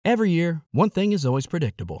Every year, one thing is always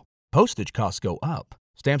predictable. Postage costs go up.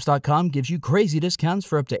 Stamps.com gives you crazy discounts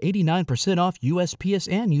for up to 89% off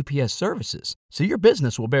USPS and UPS services, so your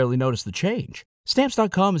business will barely notice the change.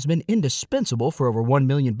 Stamps.com has been indispensable for over 1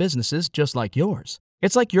 million businesses just like yours.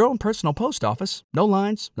 It's like your own personal post office. No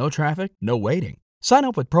lines, no traffic, no waiting. Sign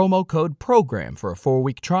up with promo code PROGRAM for a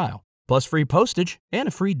 4-week trial, plus free postage and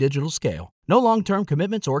a free digital scale. No long-term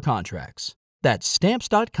commitments or contracts. That's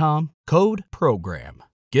Stamps.com, code PROGRAM.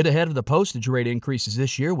 Get ahead of the postage rate increases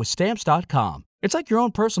this year with Stamps.com. It's like your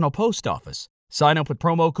own personal post office. Sign up with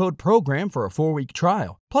promo code PROGRAM for a 4-week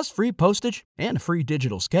trial, plus free postage and a free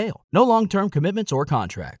digital scale. No long-term commitments or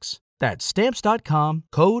contracts. That's Stamps.com,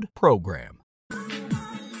 code PROGRAM.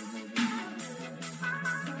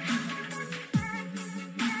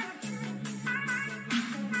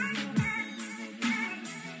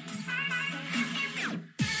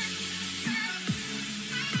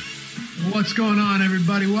 What's going on,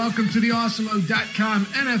 everybody? Welcome to the Awesemo.com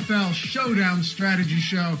NFL Showdown Strategy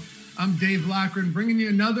Show. I'm Dave Loughran, bringing you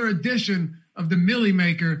another edition of the Millie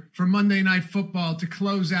Maker for Monday Night Football to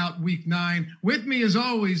close out Week 9. With me, as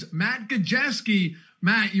always, Matt Gajeski.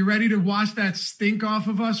 Matt, you ready to wash that stink off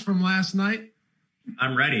of us from last night?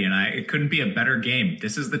 I'm ready, and it couldn't be a better game.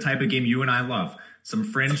 This is the type of game you and I love. Some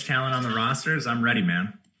fringe talent on the rosters. I'm ready,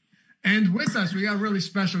 man. And with us, we got a really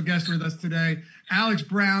special guest with us today, Alex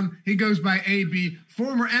Brown. He goes by AB,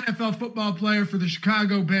 former NFL football player for the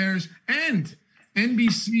Chicago Bears and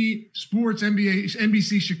NBC Sports,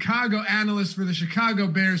 NBC Chicago analyst for the Chicago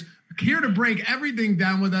Bears. Here to break everything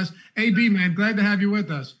down with us. AB, man, glad to have you with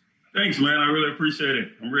us. Thanks, man. I really appreciate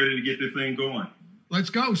it. I'm ready to get this thing going. Let's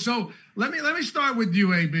go. So let me start with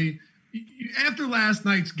you, AB. After last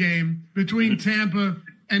night's game between Tampa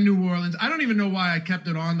and New Orleans, I don't even know why I kept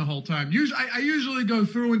it on the whole time. I usually go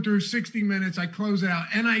through and through 60 minutes. I close it out,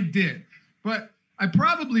 and I did. But I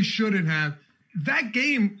probably shouldn't have. That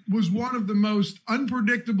game was one of the most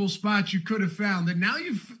unpredictable spots you could have found. And now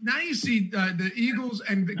you see the Eagles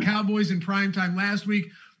and the Cowboys in primetime last week.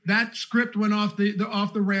 That script went off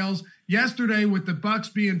the rails. Yesterday, with the Bucks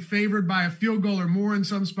being favored by a field goal or more in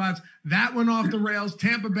some spots, that went off the rails.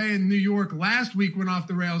 Tampa Bay and New York last week went off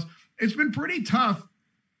the rails. It's been pretty tough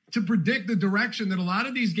to predict the direction that a lot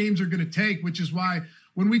of these games are going to take, which is why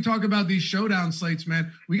when we talk about these showdown slates,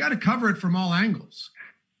 man, we got to cover it from all angles.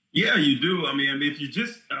 Yeah, you do. I mean, if you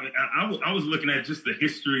just, I was looking at just the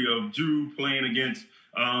history of Drew playing against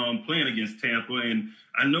Tampa, and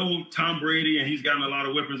I know Tom Brady, and he's gotten a lot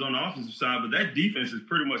of weapons on the offensive side, but that defense is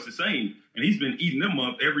pretty much the same, and he's been eating them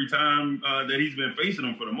up every time that he's been facing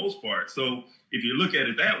them for the most part. So if you look at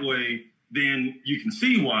it that way, then you can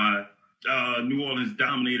see why New Orleans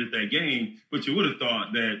dominated that game, but you would have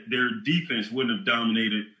thought that their defense wouldn't have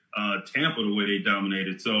dominated Tampa the way they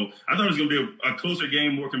dominated. So I thought it was going to be a closer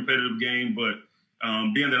game, more competitive game, but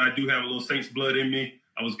being that I do have a little Saints blood in me,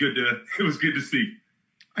 it was good to see.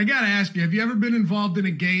 I got to ask you, have you ever been involved in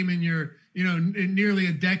a game in your, in nearly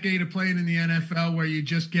a decade of playing in the NFL where you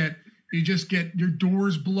just get your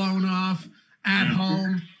doors blown off at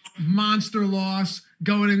home, monster loss,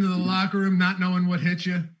 going into the locker room, not knowing what hit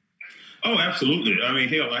you? Oh, absolutely. I mean,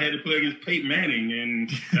 hell, I had to play against Peyton Manning, and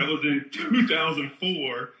that was in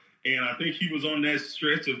 2004. And I think he was on that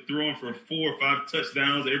stretch of throwing for 4 or 5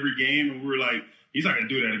 touchdowns every game. And we were like, he's not going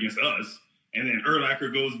to do that against us. And then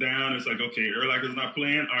Urlacher goes down. It's like, okay, Urlacher's not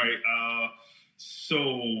playing. All right,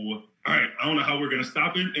 I don't know how we're going to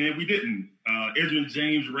stop it. And we didn't. Edwin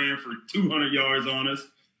James ran for 200 yards on us.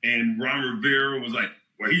 And Ron Rivera was like,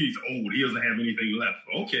 well, he's old. He doesn't have anything left.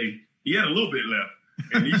 Okay, he had a little bit left.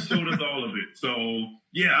 And he showed us all of it. So,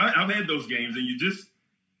 yeah, I've had those games. And you just,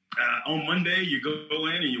 on Monday, you go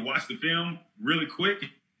in and you watch the film really quick.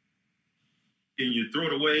 And you throw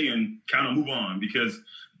it away and kind of move on. Because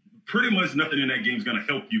pretty much nothing in that game is going to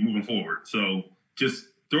help you moving forward. So, just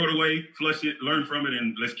throw it away, flush it, learn from it,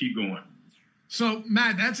 and let's keep going. So,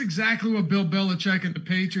 Matt, that's exactly what Bill Belichick and the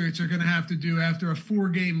Patriots are going to have to do after a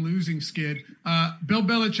 4-game losing skid. Bill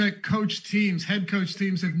Belichick head coach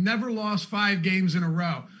teams have never lost 5 games in a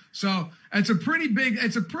row. So it's a pretty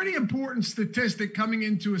important statistic coming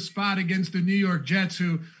into a spot against the New York Jets,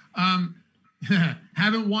 who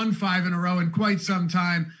haven't won 5 in a row in quite some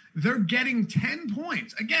time. They're getting 10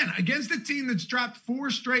 points. Again, against a team that's dropped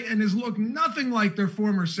 4 straight and has looked nothing like their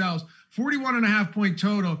former selves. 41.5-point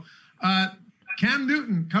total. Cam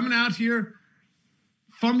Newton coming out here,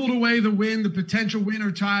 fumbled away the potential win or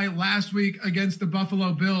tie last week against the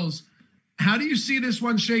Buffalo Bills. How do you see this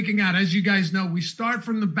one shaking out? As you guys know, we start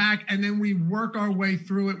from the back and then we work our way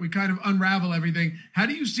through it. We kind of unravel everything. How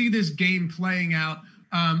do you see this game playing out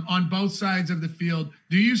on both sides of the field.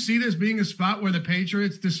 Do you see this being a spot where the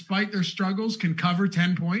Patriots, despite their struggles, can cover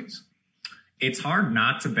 10 points? It's hard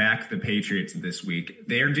not to back the Patriots this week.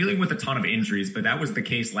 They are dealing with a ton of injuries, but that was the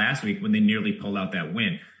case last week when they nearly pulled out that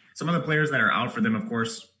win. Some of the players that are out for them, of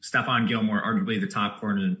course, Stephon Gilmore, arguably the top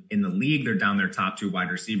corner in the league. They're down their top 2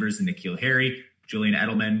 wide receivers in N'Keal Harry, Julian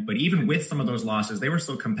Edelman. But even with some of those losses, they were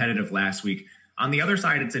still competitive last week. On the other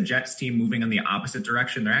side, it's a Jets team moving in the opposite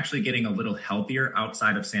direction. They're actually getting a little healthier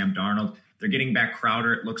outside of Sam Darnold. They're getting back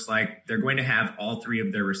Crowder, it looks like. They're going to have all 3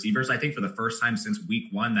 of their receivers, I think, for the first time since week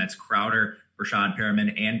 1. That's Crowder, Rashad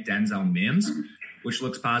Perriman, and Denzel Mims, which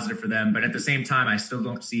looks positive for them. But at the same time, I still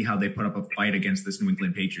don't see how they put up a fight against this New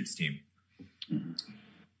England Patriots team.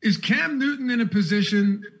 Is Cam Newton in a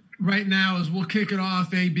position right now, as we'll kick it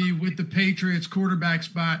off, AB, with the Patriots quarterback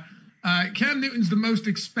spot? Cam Newton's the most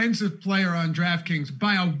expensive player on DraftKings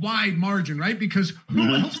by a wide margin, right? Because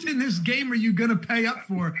who else in this game are you going to pay up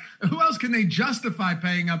for? Who else can they justify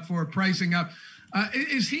paying up for, pricing up?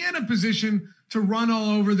 Is he in a position to run all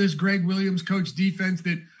over this Greg Williams coach defense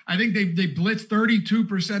that I think they blitz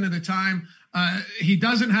 32% of the time? He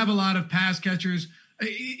doesn't have a lot of pass catchers.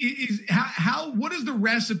 What is the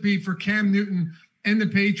recipe for Cam Newton and the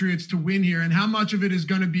Patriots to win here, and how much of it is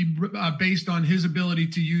going to be based on his ability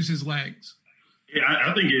to use his legs? Yeah,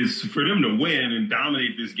 I think it's for them to win and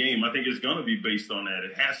dominate this game. I think it's going to be based on that.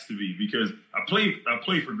 It has to be, because I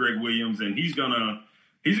play for Greg Williams, and he's gonna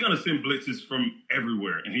send blitzes from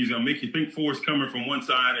everywhere, and he's gonna make you think four's coming from one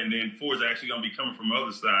side, and then four's actually gonna be coming from the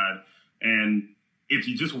other side. And if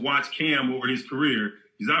you just watch Cam over his career,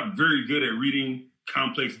 he's not very good at reading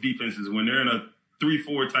complex defenses. When they're in a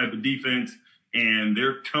 3-4 type of defense and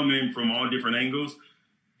they're coming from all different angles,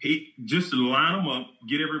 he just line them up,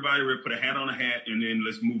 get everybody ready, put a hat on a hat, and then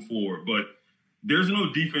let's move forward. But there's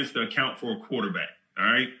no defense to account for a quarterback. All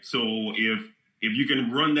right. So if you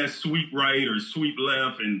can run that sweep right or sweep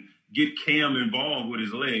left and get Cam involved with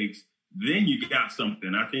his legs, then you got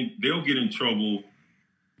something. I think they'll get in trouble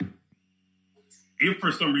if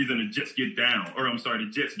for some reason the Jets get down, the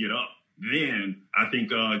Jets get up. Then I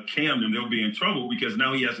think Cam, they'll be in trouble, because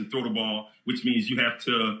now he has to throw the ball, which means you have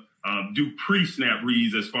to do pre-snap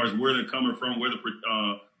reads as far as where they're coming from,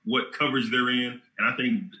 what coverage they're in. And I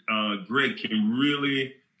think Greg can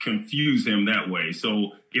really confuse him that way.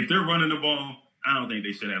 So if they're running the ball, I don't think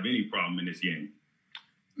they should have any problem in this game.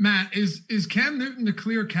 Matt, is Cam Newton the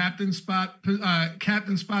clear captain spot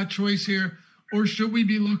choice here, or should we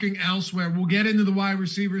be looking elsewhere? We'll get into the wide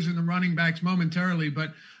receivers and the running backs momentarily,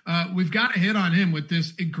 but we've got to hit on him with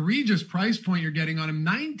this egregious price point you're getting on him.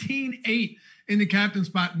 19.8 in the captain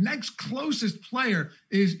spot. Next closest player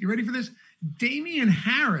is, you ready for this? Damian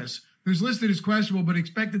Harris, who's listed as questionable but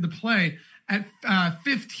expected to play at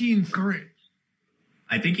 15.3.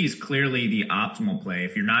 I think he's clearly the optimal play.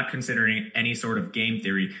 If you're not considering any sort of game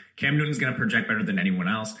theory, Cam Newton's going to project better than anyone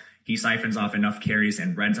else. He siphons off enough carries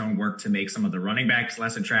and red zone work to make some of the running backs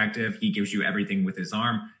less attractive. He gives you everything with his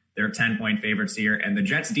arm. They're 10-point favorites here. And the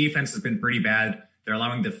Jets defense has been pretty bad. They're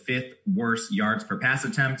allowing the 5th worst yards per pass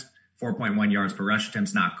attempt. 4.1 yards per rush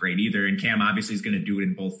attempt's not great either. And Cam obviously is going to do it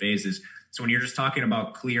in both phases. So when you're just talking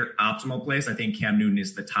about clear optimal plays, I think Cam Newton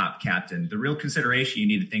is the top captain. The real consideration you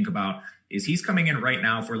need to think about is he's coming in right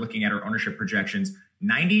now, if we're looking at our ownership projections,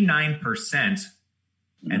 99%.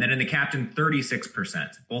 And then in the captain,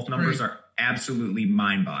 36%. Both numbers are absolutely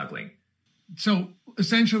mind-boggling. So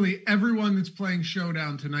essentially, everyone that's playing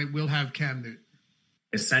Showdown tonight will have Cam Newton.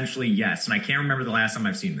 Essentially, yes. And I can't remember the last time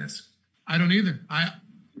I've seen this. I don't either.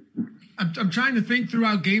 I'm trying to think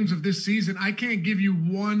throughout games of this season. I can't give you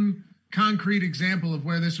one concrete example of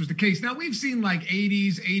where this was the case. Now, we've seen like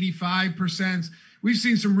 80s, 85%. We've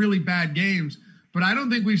seen some really bad games, but I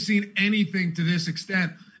don't think we've seen anything to this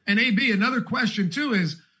extent. And AB, another question too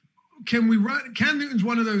is, can we run? Cam Newton's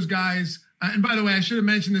one of those guys. And by the way, I should have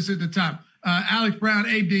mentioned this at the top. Alex Brown,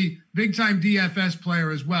 AB, big time DFS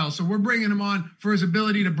player as well. So we're bringing him on for his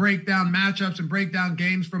ability to break down matchups and break down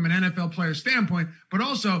games from an NFL player standpoint, but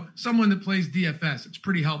also someone that plays DFS. It's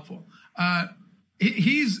pretty helpful.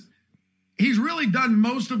 He's really done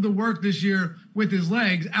most of the work this year with his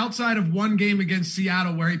legs, outside of one game against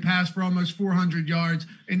Seattle where he passed for almost 400 yards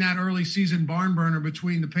in that early season barn burner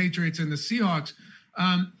between the Patriots and the Seahawks.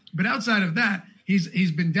 But outside of that,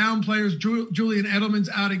 he's been down players. Julian Edelman's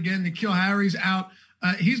out again. N'Keal Harry's out.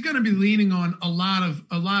 He's going to be leaning on a lot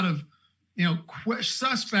of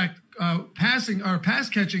suspect passing or pass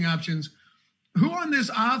catching options. Who on this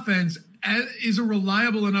offense is a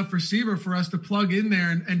reliable enough receiver for us to plug in there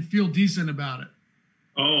and feel decent about it?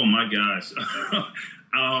 Oh my gosh.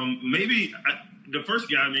 Maybe the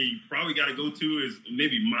first guy you probably got to go to is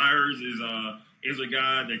maybe Myers is a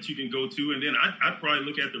guy that you can go to. And then I'd probably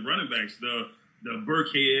look at the running backs, the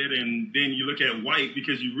Burkhead, and then you look at White,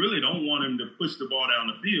 because you really don't want him to push the ball down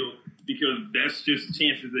the field, because that's just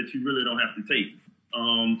chances that you really don't have to take.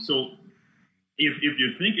 So if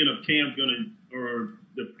you're thinking of Cam's or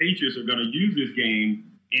the Patriots are going to use this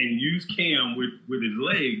game and use Cam with his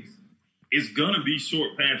legs, it's going to be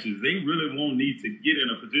short passes. They really won't need to get in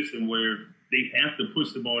a position where they have to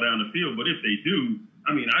push the ball down the field. But if they do,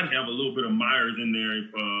 I mean, I'd have a little bit of Myers in there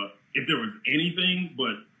if there was anything,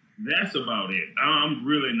 but that's about it. I'm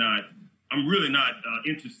really not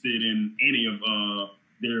interested in any of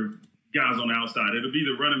their guys on the outside. It'll be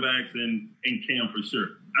the running backs and Cam for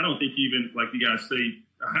sure. I don't think, even like you guys say,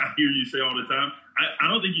 I hear you say all the time, I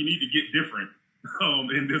don't think you need to get different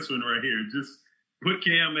in this one right here. Just put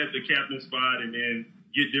Cam at the captain spot and then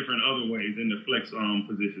get different other ways in the flex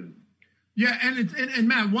position. Yeah, and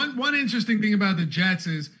Matt, one interesting thing about the Jets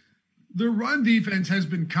is the run defense has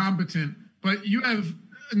been competent, but you have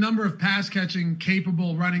a number of pass-catching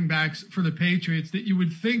capable running backs for the Patriots that you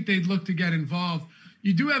would think they'd look to get involved.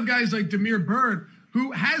 You do have guys like Damiere Byrd,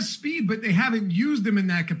 who has speed, but they haven't used him in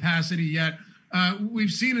that capacity yet.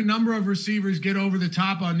 We've seen a number of receivers get over the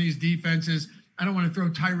top on these defenses. I don't want to throw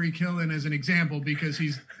Tyreek Hill in as an example because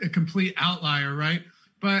he's a complete outlier, right?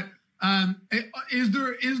 But is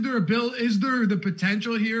there the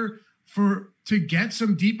potential here to get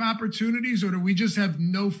some deep opportunities, or do we just have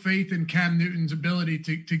no faith in Cam Newton's ability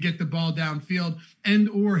to get the ball downfield and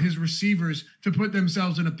or his receivers to put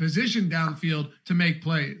themselves in a position downfield to make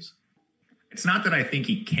plays? It's not that I think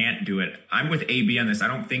he can't do it. I'm with AB on this. I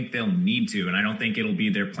don't think they'll need to, and I don't think it'll be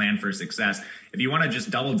their plan for success. If you want to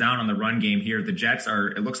just double down on the run game here, the Jets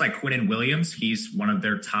it looks like Quinnen Williams, he's one of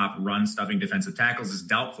their top run-stuffing defensive tackles, is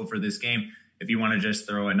doubtful for this game. If you want to just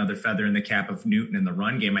throw another feather in the cap of Newton in the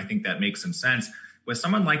run game, I think that makes some sense. With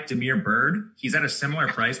someone like Damiere Byrd, he's at a similar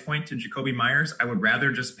price point to Jacoby Myers. I would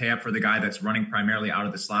rather just pay up for the guy that's running primarily out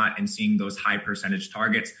of the slot and seeing those high percentage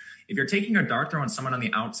targets. If you're taking a dart throw on someone on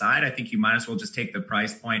the outside, I think you might as well just take the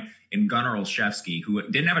price point in Gunnar Olszewski, who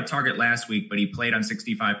didn't have a target last week, but he played on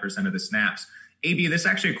 65% of the snaps. AB, this is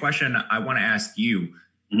actually a question I want to ask you.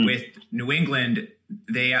 Mm-hmm. With New England,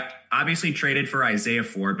 they obviously traded for Isaiah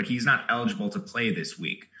Ford, but he's not eligible to play this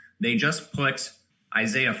week. They just put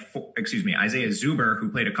Isaiah Zuber, who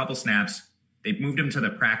played a couple snaps. They've moved him to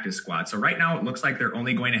the practice squad. So right now it looks like they're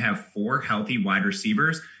only going to have 4 healthy wide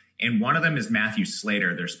receivers, and one of them is Matthew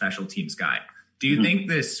Slater, their special teams guy. Do you think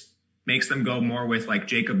this makes them go more with like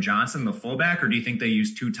Jacob Johnson, the fullback, or do you think they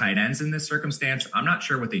use 2 tight ends in this circumstance? I'm not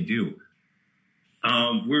sure what they do.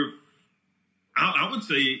 I would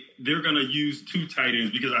say they're going to use 2 tight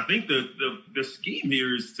ends, because I think the scheme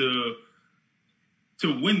here is to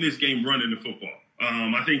win this game running the football.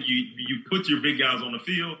 I think you put your big guys on the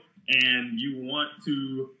field, and you want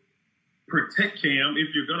to protect Cam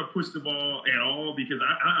if you're going to push the ball at all, because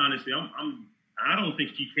I honestly, I don't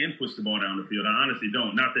think he can push the ball down the field. I honestly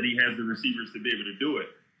don't. Not that he has the receivers to be able to do it,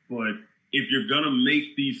 but if you're going to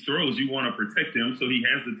make these throws, you want to protect him so he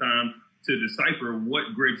has the time to decipher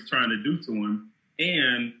what Greg's trying to do to him.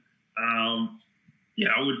 And I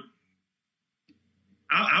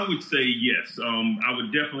would say yes. I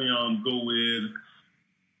would definitely go with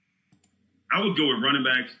running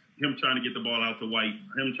backs, him trying to get the ball out to White,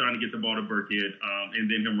 him trying to get the ball to Burkhead,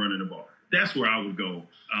 and then him running the ball. That's where I would go.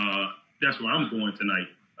 That's where I'm going tonight.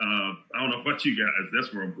 I don't know about you guys.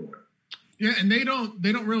 That's where I'm going. Yeah, and they don't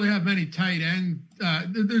really have many tight end.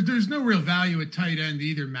 There's no real value at tight end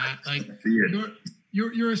either, Matt. Like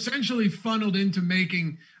you're essentially funneled into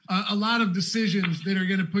making a lot of decisions that are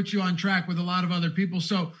going to put you on track with a lot of other people.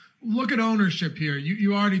 So look at ownership here.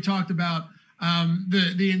 You already talked about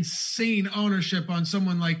the insane ownership on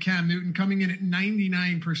someone like Cam Newton coming in at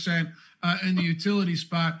 99% in the utility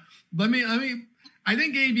spot. I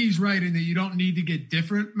think AB's right in that you don't need to get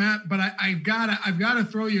different, Matt, but I've gotta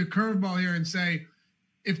throw you a curveball here and say,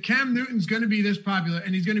 if Cam Newton's going to be this popular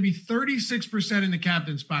and he's going to be 36% in the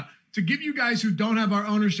captain spot, to give you guys who don't have our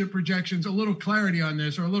ownership projections a little clarity on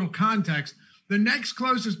this or a little context, the next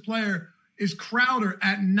closest player is Crowder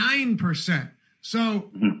at 9%.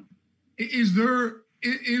 So is there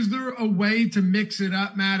a way to mix it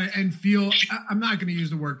up, Matt, and feel, I'm not going to use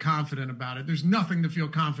the word confident about it. There's nothing to feel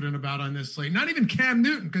confident about on this slate. Not even Cam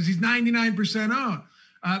Newton, because he's 99% owned.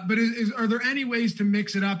 But are there any ways to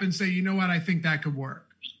mix it up and say, you know what, I think that could work?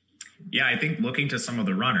 Yeah, I think looking to some of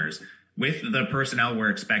the runners with the personnel we're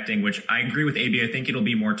expecting, which I agree with AB, I think it'll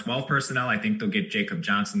be more 12 personnel. I think they'll get Jacob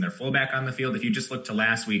Johnson, their fullback, on the field. If you just look to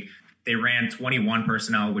last week, they ran 21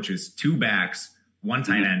 personnel, which is 2 backs, 1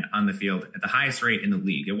 tight end on the field at the highest rate in the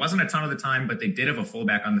league. It wasn't a ton of the time, but they did have a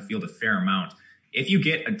fullback on the field a fair amount. if you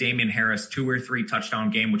get a Damian Harris 2 or 3 touchdown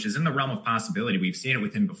game, which is in the realm of possibility, we've seen it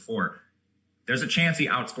with him before, there's a chance he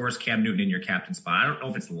outscores Cam Newton in your captain spot. I don't know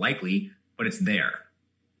if it's likely, but it's there.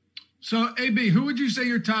 So, AB, who would you say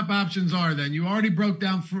your top options are then? You already broke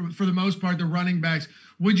down, for the most part, the running backs.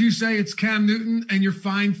 Would you say it's Cam Newton and you're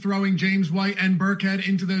fine throwing James White and Burkhead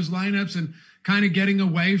into those lineups and kind of getting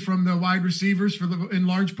away from the wide receivers in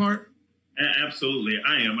large part? Absolutely,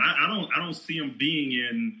 I am. I don't see him being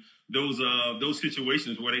in those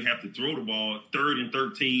situations where they have to throw the ball 3rd and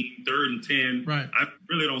 13, 3rd and 10. Right. I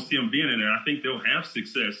really don't see them being in there. I think they'll have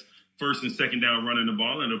success 1st and 2nd down running the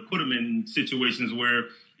ball, and they'll put them in situations where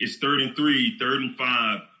it's 3rd and 3, 3rd and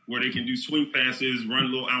 5, where they can do swing passes, run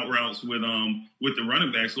little out routes with the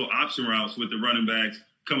running backs, little option routes with the running backs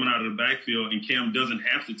coming out of the backfield, and Cam doesn't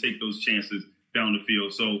have to take those chances down the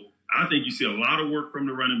field. So I think you see a lot of work from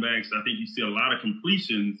the running backs. I think you see a lot of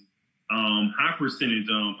completions. A high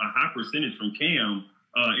percentage from Cam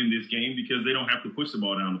in this game because they don't have to push the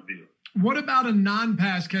ball down the field. What about a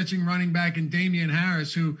non-pass catching running back in Damian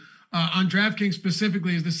Harris, who on DraftKings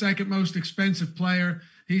specifically is the 2nd most expensive player?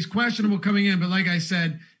 He's questionable coming in, but like I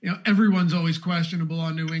said, everyone's always questionable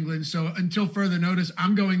on New England. So until further notice,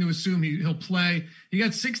 I'm going to assume he'll play. He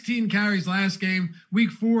got 16 carries last game. Week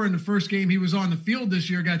 4 in the first game he was on the field this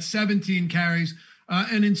year, got 17 carries.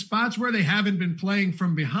 And in spots where they haven't been playing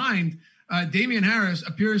from behind, Damian Harris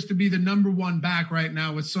appears to be the number 1 back right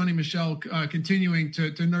now, with Sonny Michel continuing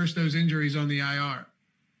to nurse those injuries on the IR.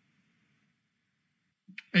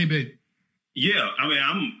 AB. Yeah, I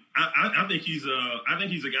mean, I think he's a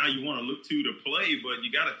guy you want to look to play, but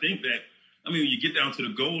you got to think that, I mean, when you get down to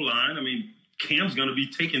the goal line, I mean, Cam's going to be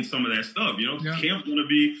taking some of that stuff, Yeah. Cam's going to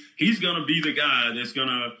be the guy that's going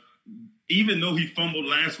to, even though he fumbled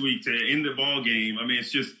last week to end the ball game, I mean,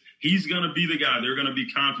 it's just, he's going to be the guy they're going to be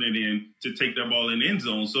confident in to take that ball in the end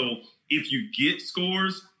zone. So if you get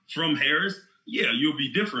scores from Harris, yeah, you'll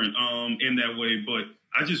be different in that way, but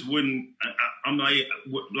I just wouldn't. I'm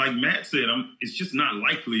like Matt said. It's just not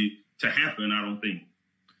likely to happen, I don't think.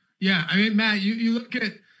 Yeah, I mean, Matt, you look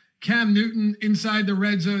at Cam Newton inside the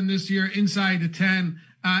red zone this year, inside the 10,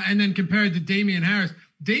 and then compared to Damian Harris.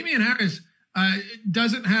 Damian Harris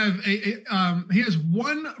doesn't have he has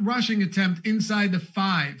 1 rushing attempt inside the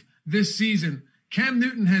 5 this season. Cam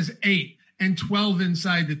Newton has 8 and 12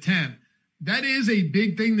 inside the 10. That is a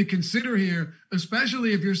big thing to consider here,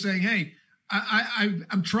 especially if you're saying, hey,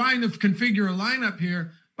 I'm trying to configure a lineup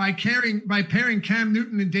here by pairing Cam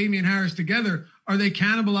Newton and Damian Harris together. Are they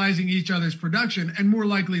cannibalizing each other's production? And more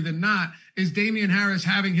likely than not, is Damian Harris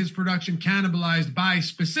having his production cannibalized by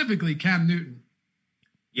specifically Cam Newton?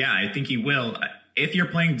 Yeah, I think he will. If you're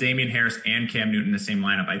playing Damian Harris and Cam Newton in the same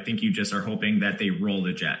lineup, I think you just are hoping that they roll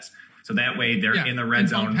the Jets. So that way they're in the red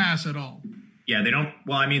zone. Don't pass at all. Yeah, they don't.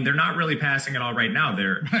 Well, I mean, they're not really passing at all right now.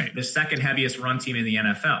 They're the 2nd heaviest run team in the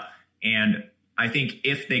NFL. And I think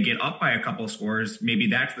if they get up by a couple of scores, maybe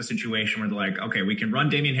that's the situation where they're like, okay, we can run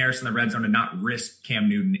Damian Harris in the red zone and not risk Cam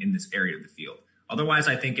Newton in this area of the field. Otherwise,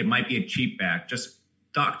 I think it might be a cheap back. Just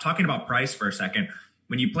talking about price for a second,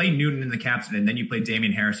 when you play Newton in the captain and then you play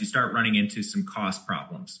Damian Harris, you start running into some cost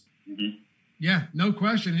problems. Mm-hmm. Yeah, no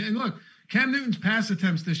question. And look, Cam Newton's pass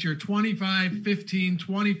attempts this year, 25, 15,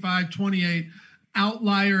 25, 28.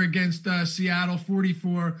 Outlier against Seattle,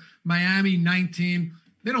 44. Miami, 19.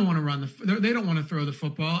 They don't want to run they don't want to throw the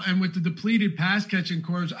football. And with the depleted pass catching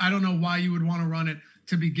corps, I don't know why you would want to run it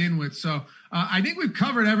to begin with. So I think we've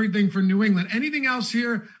covered everything for New England. Anything else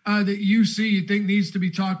here that you see you think needs to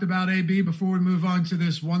be talked about, AB, before we move on to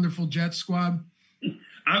this wonderful Jets squad?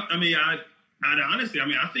 I honestly,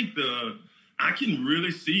 I think I can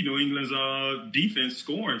really see New England's defense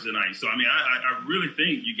scoring tonight. So, I really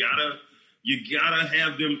think you gotta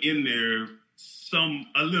have them in there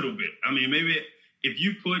a little bit. Maybe if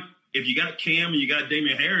you got Cam and you got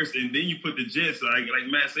Damian Harris and then you put the Jets, like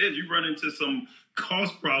Matt said, you run into some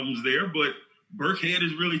cost problems there, but Burkhead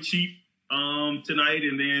is really cheap tonight.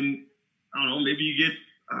 And then, I don't know, maybe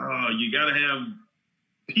you got to have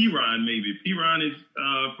P-Ron maybe. P-Ron is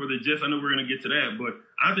for the Jets. I know we're going to get to that, but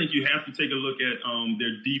I think you have to take a look at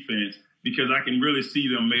their defense because I can really see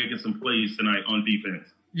them making some plays tonight on defense.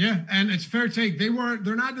 Yeah, and it's fair take. They're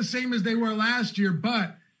not the same as they were last year,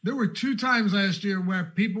 but there were 2 times last year where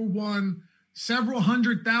people won several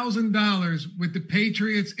 $100,000 with the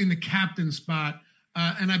Patriots in the captain spot.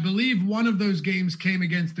 And I believe one of those games came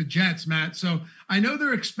against the Jets, Matt. So I know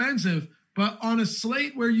they're expensive, but on a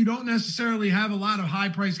slate where you don't necessarily have a lot of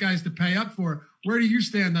high-priced guys to pay up for, where do you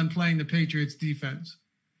stand on playing the Patriots defense?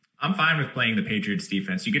 I'm fine with playing the Patriots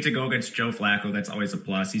defense. You get to go against Joe Flacco. That's always a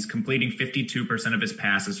plus. He's completing 52% of his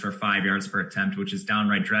passes for 5 yards per attempt, which is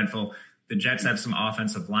downright dreadful. The Jets have some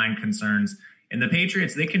offensive line concerns. And the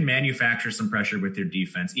Patriots, they can manufacture some pressure with their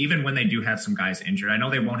defense, even when they do have some guys injured. I know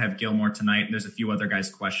they won't have Gilmore tonight, and there's a few other guys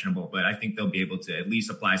questionable, but I think they'll be able to at least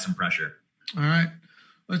apply some pressure. All right.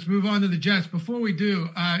 Let's move on to the Jets. Before we do,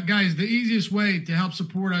 guys, the easiest way to help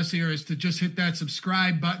support us here is to just hit that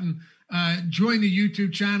subscribe button. Join the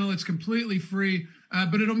YouTube channel. It's completely free,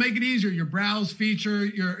 but it'll make it easier. Your browse feature,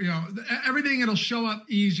 everything, it'll show up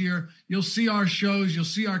easier. You'll see our shows. You'll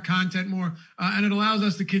see our content more, and it allows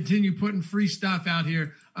us to continue putting free stuff out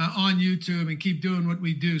here on YouTube and keep doing what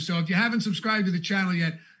we do. So if you haven't subscribed to the channel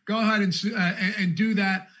yet, go ahead and do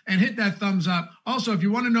that and hit that thumbs up. Also, if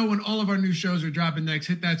you want to know when all of our new shows are dropping next,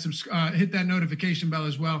 hit that notification bell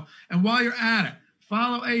as well. And while you're at it,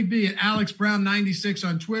 follow AB at AlexBrown96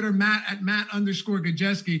 on Twitter, Matt at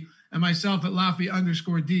Matt_Gajeski, and myself at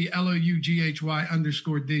Laffy_D,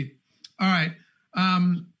 LOUGHY_D. All right.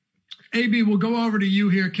 AB, we'll go over to you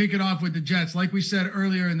here, kick it off with the Jets. Like we said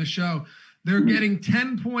earlier in the show, they're getting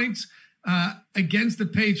 10 points against the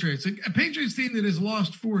Patriots, a Patriots team that has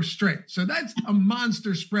lost 4 straight. So that's a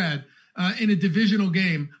monster spread in a divisional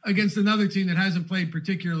game against another team that hasn't played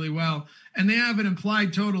particularly well. And they have an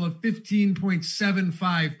implied total of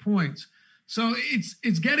 15.75 points. So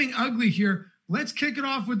it's getting ugly here. Let's kick it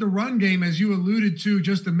off with the run game, as you alluded to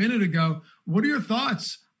just a minute ago. What are your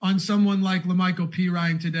thoughts on someone like La'Mical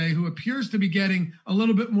Pirine today, who appears to be getting a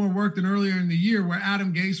little bit more work than earlier in the year, where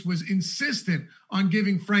Adam Gase was insistent on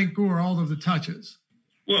giving Frank Gore all of the touches?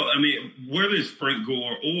 Well, I mean, whether it's Frank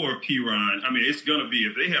Gore or Pirine, I mean, it's going to be,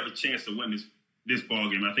 if they have a chance to win this ball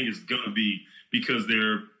game, I think it's going to be because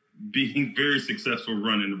they're being very successful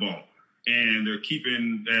running the ball. And they're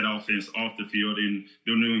keeping that offense off the field in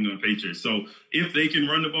the New England Patriots. So if they can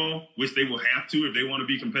run the ball, which they will have to if they want to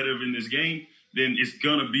be competitive in this game, then it's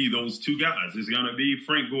going to be those two guys. It's going to be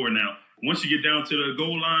Frank Gore. Now, once you get down to the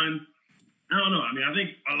goal line, I don't know. I mean, I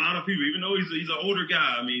think a lot of people, even though he's an older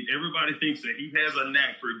guy, I mean, everybody thinks that he has a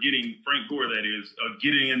knack for getting, Frank Gore, that is,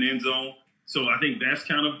 getting in the end zone. So I think that's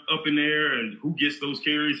kind of up in there, and who gets those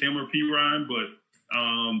carries, him or Pirine. But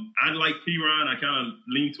I like Pirine. I kind of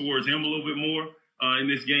lean towards him a little bit more in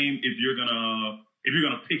this game if you're gonna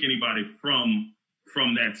pick anybody from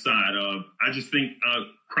that side. I just think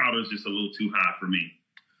Crowder's just a little too high for me.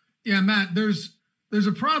 Yeah, Matt, there's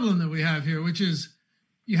a problem that we have here, which is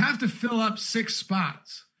you have to fill up 6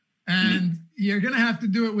 spots, and you're going to have to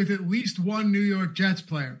do it with at least one New York Jets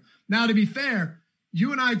player. Now, to be fair,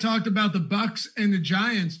 you and I talked about the Bucs and the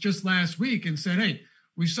Giants just last week and said, hey,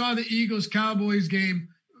 we saw the Eagles-Cowboys game,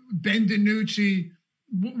 Ben DiNucci,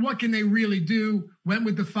 what can they really do? Went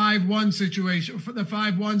with the 5-1 situation, the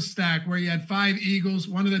 5-1 stack, where you had 5 Eagles,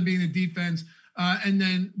 one of them being the defense, and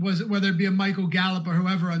then whether it be a Michael Gallup or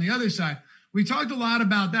whoever on the other side. We talked a lot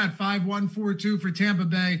about that 5-1, 4-2 for Tampa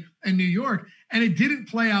Bay and New York, and it didn't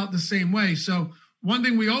play out the same way. So one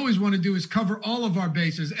thing we always want to do is cover all of our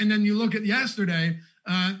bases. And then you look at yesterday,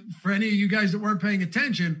 for any of you guys that weren't paying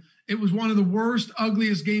attention, it was one of the worst,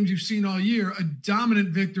 ugliest games you've seen all year, a dominant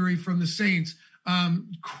victory from the Saints,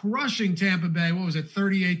 crushing Tampa Bay. What was it,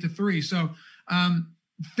 38-3? So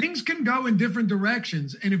things can go in different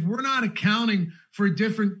directions. And if we're not accounting for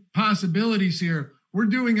different possibilities here, we're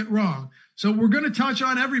doing it wrong. So we're going to touch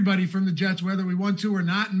on everybody from the Jets, whether we want to or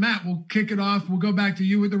not. And Matt, we'll kick it off. We'll go back to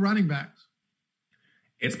you with the running backs.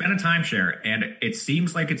 It's been a timeshare, and it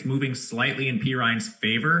seems like it's moving slightly in Pirine's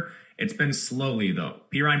favor. It's been slowly, though.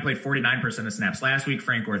 Pirine played 49% of snaps last week,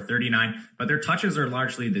 Frank Gore 39%, but their touches are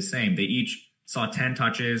largely the same. They each saw 10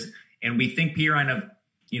 touches, and we think Pirine,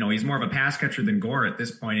 he's more of a pass catcher than Gore at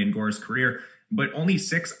this point in Gore's career, but only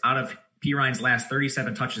 6 out of Pirine's last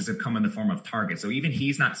 37 touches have come in the form of targets. So even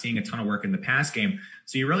he's not seeing a ton of work in the pass game.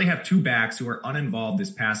 So you really have 2 backs who are uninvolved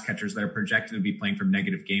as pass catchers that are projected to be playing from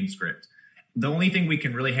negative game script. The only thing we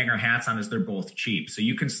can really hang our hats on is they're both cheap. So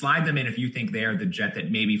you can slide them in if you think they are the Jet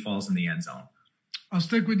that maybe falls in the end zone. I'll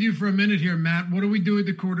stick with you for a minute here, Matt. What do we do at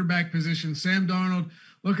the quarterback position? Sam Darnold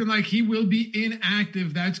looking like he will be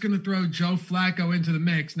inactive. That's going to throw Joe Flacco into the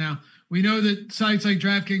mix. Now, we know that sites like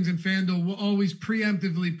Draftkings and Fanduel will always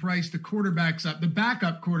preemptively price the quarterbacks up, the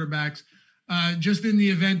backup quarterbacks, just in the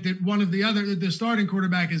event that the starting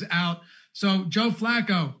quarterback is out. So Joe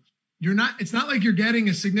Flacco, it's not like you're getting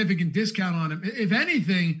a significant discount on him. If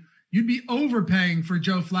anything, you'd be overpaying for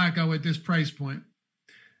Joe Flacco at this price point.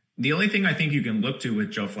 The only thing I think you can look to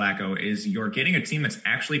with Joe Flacco is you're getting a team that's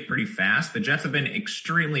actually pretty fast. The Jets have been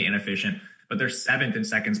extremely inefficient, but they're 7th in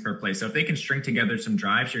seconds per play. So if they can string together some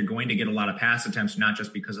drives, you're going to get a lot of pass attempts, not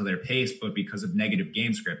just because of their pace, but because of negative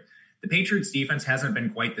game script. The Patriots defense hasn't been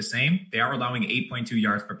quite the same. They are allowing 8.2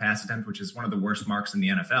 yards per pass attempt, which is one of the worst marks in the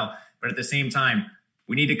NFL. But at the same time,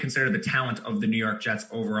 we need to consider the talent of the New York Jets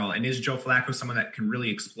overall. And is Joe Flacco someone that can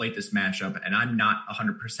really exploit this matchup? And I'm not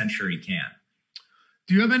 100% sure he can.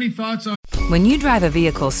 Do you have any thoughts on... When you drive a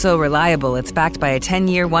vehicle so reliable it's backed by a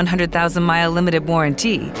 10-year, 100,000-mile limited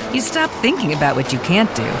warranty, you stop thinking about what you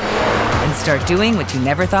can't do and start doing what you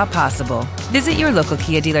never thought possible. Visit your local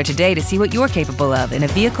Kia dealer today to see what you're capable of in a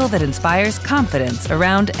vehicle that inspires confidence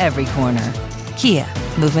around every corner. Kia,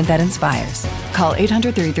 movement that inspires. Call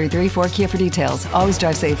 800-333-4KIA for details. Always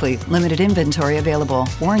drive safely. Limited inventory available.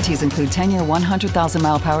 Warranties include 10-year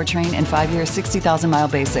 100,000-mile powertrain and 5-year 60,000-mile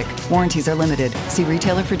basic. Warranties are limited. See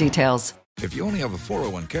retailer for details. If you only have a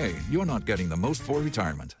 401k, you're not getting the most for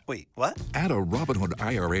retirement. Wait, what? Add a Robinhood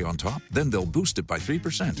IRA on top, then they'll boost it by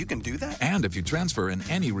 3%. You can do that? And if you transfer in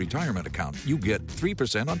any retirement account, you get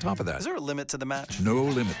 3% on top of that. Is there a limit to the match? No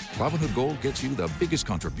limit. Robinhood Gold gets you the biggest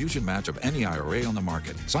contribution match of any IRA on the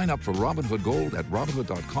market. Sign up for Robinhood Gold at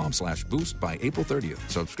Robinhood.com/boost by April 30th.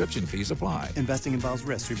 Subscription fees apply. Investing involves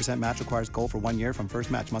risk. 3% match requires gold for 1 year from first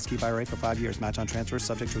match. Must keep IRA for 5 years. Match on transfers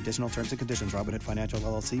subject to additional terms and conditions. Robinhood Financial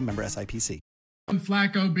LLC, member SIPC.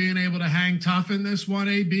 Flacco being able to hang tough in this one,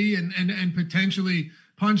 AB, and potentially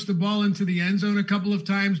punch the ball into the end zone a couple of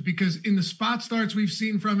times, because in the spot starts we've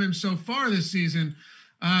seen from him so far this season,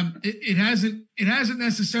 it hasn't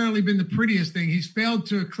necessarily been the prettiest thing. He's failed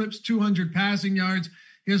to eclipse 200 passing yards.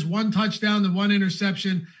 He has 1 touchdown and 1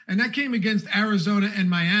 interception, and that came against Arizona and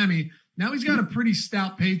Miami. Now he's got a pretty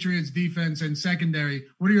stout Patriots defense and secondary.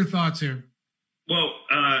 What are your thoughts here? Well,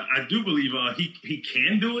 I do believe he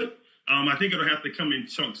can do it. I think it'll have to come in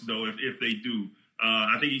chunks, though, if they do.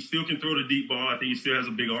 I think he still can throw the deep ball. I think he still has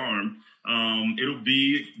a big arm. It'll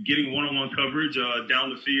be getting one-on-one coverage down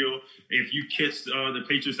the field. If you catch the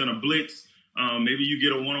Patriots in a blitz, maybe you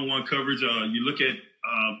get a one-on-one coverage. You look at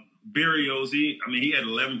Berrios. He had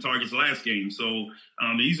 11 targets last game. So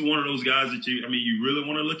he's one of those guys that you really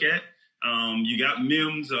want to look at. You got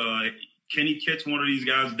Mims. Can he catch one of these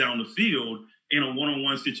guys down the field in a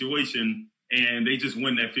one-on-one situation, and they just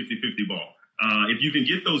win that 50-50 ball? If you can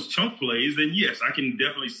get those chunk plays, then yes, I can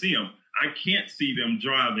definitely see them. I can't see them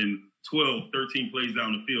driving 12, 13 plays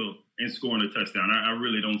down the field and scoring a touchdown. I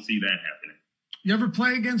really don't see that happening. You ever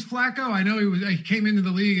play against Flacco? I know he came into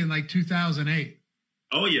the league in like 2008.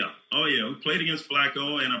 Oh yeah. We played against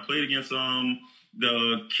Flacco, and I played against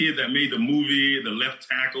the kid that made the movie, the left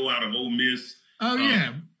tackle out of Ole Miss. Oh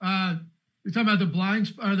yeah. You're talking about the blind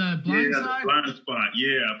side? The blind spot.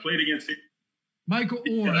 Yeah, I played against him. Michael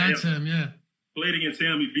Orr, that's him, yeah. Played against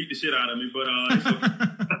him. He beat the shit out of me, but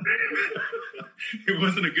it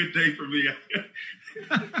wasn't a good day for me.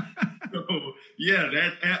 So, yeah,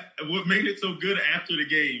 what made it so good after the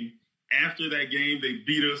game, after that game, they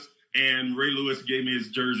beat us, and Ray Lewis gave me his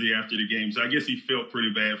jersey after the game. So I guess he felt pretty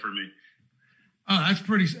bad for me. Oh, that's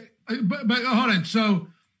pretty – but hold on. So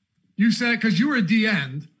you said – because you were a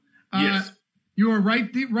D-end. Yes. You were right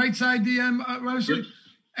side DM, Rosa? Yes.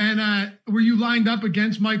 And were you lined up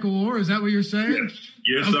against Michael Orr? Is that what you're saying?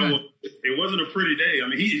 Yes. Okay. It wasn't a pretty day.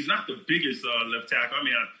 He's not the biggest left tackle.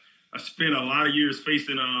 I spent a lot of years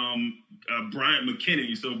facing Bryant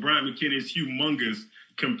McKinney. So Bryant McKinney is humongous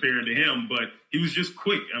compared to him, but he was just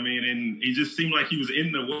quick. And he just seemed like he was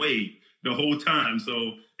in the way the whole time.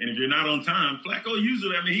 So, and if you're not on time, Flacco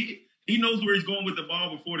usually, he knows where he's going with the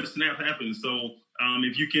ball before the snap happens. So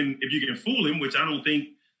if you can fool him, which I don't think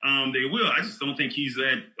they will, I just don't think he's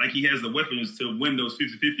he has the weapons to win those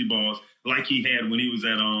 50-50 balls like he had when he was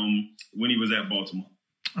at Baltimore.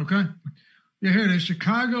 Okay. Yeah, here it is.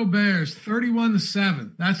 Chicago Bears,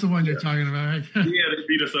 31-7. That's the one you're talking about, right? Yeah, they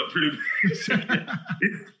beat us up pretty bad.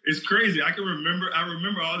 It's crazy. I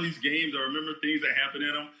remember all these games. I remember things that happened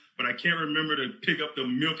in them, but I can't remember to pick up the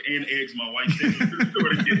milk and eggs my wife said.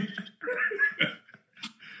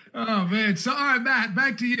 Oh, man. So, all right, Matt,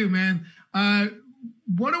 back to you, man.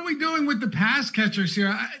 What are we doing with the pass catchers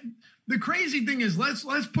here? The crazy thing is, let's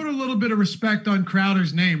put a little bit of respect on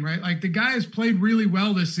Crowder's name, right? Like, the guy has played really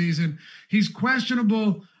well this season. He's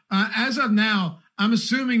questionable. As of now, I'm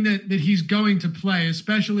assuming that he's going to play,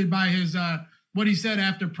 especially by his what he said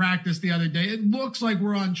after practice the other day. It looks like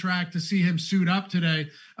we're on track to see him suit up today.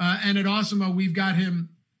 And at Awesemo,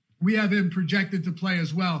 we have him projected to play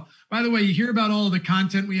as well. By the way, you hear about all of the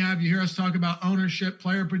content we have. You hear us talk about ownership,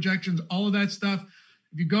 player projections, all of that stuff.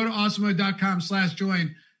 If you go to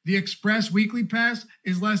awesemo.com/join, the Express Weekly Pass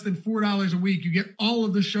is less than $4 a week. You get all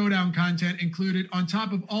of the Showdown content included on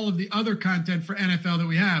top of all of the other content for NFL that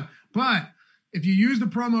we have. But if you use the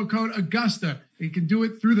promo code Augusta, you can do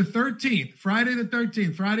it through the 13th, Friday,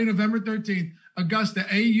 November 13th. Augusta,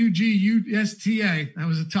 AUGUSTA. That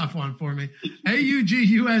was a tough one for me.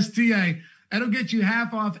 AUGUSTA. That'll get you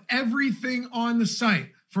half off everything on the site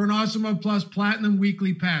for an Awesemo Plus Platinum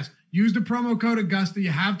Weekly Pass. Use the promo code Augusta.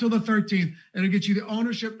 You have till the 13th. It'll get you the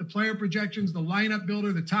ownership, the player projections, the lineup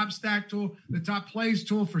builder, the top stack tool, the top plays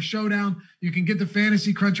tool for Showdown. You can get the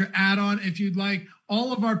Fantasy Cruncher add-on if you'd like.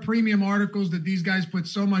 All of our premium articles that these guys put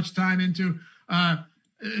so much time into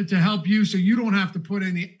to help you so you don't have to put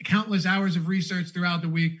in the countless hours of research throughout the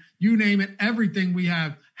week. You name it, everything we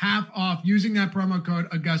have half off using that promo code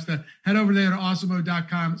Augusta. Head over there to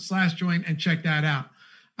awesemo.com/join and check that out.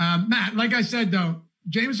 Matt, like I said, though,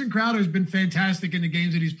 Jamison Crowder has been fantastic in the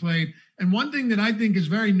games that he's played. And one thing that I think is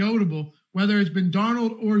very notable, whether it's been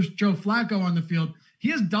Darnold or Joe Flacco on the field, he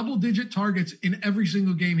has double-digit targets in every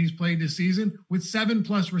single game he's played this season with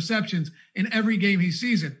 7+ receptions in every game he's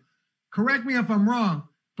seasoned. Correct me if I'm wrong,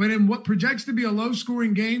 but in what projects to be a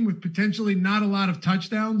low-scoring game with potentially not a lot of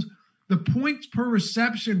touchdowns, the points per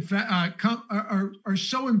reception are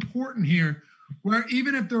so important here, where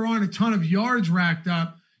even if there aren't a ton of yards racked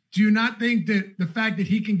up, do you not think that the fact that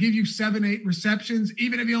he can give you 7-8 receptions,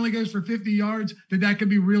 even if he only goes for 50 yards, that could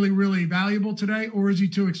be really, really valuable today? Or is he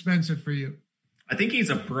too expensive for you? I think he's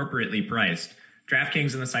appropriately priced.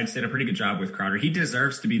 DraftKings and the sites did a pretty good job with Crowder. He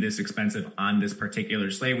deserves to be this expensive on this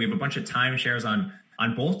particular slate. We have a bunch of timeshares on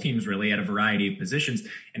both teams, really, at a variety of positions.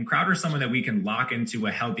 And Crowder is someone that we can lock into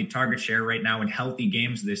a healthy target share right now in healthy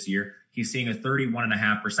games this year. He's seeing a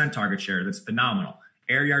 31.5% target share. That's phenomenal.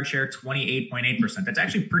 Air yard share, 28.8%. That's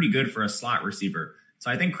actually pretty good for a slot receiver.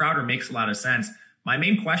 So I think Crowder makes a lot of sense. My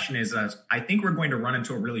main question is, I think we're going to run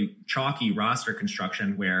into a really chalky roster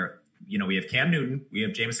construction where, we have Cam Newton, we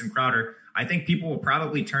have Jamison Crowder. I think people will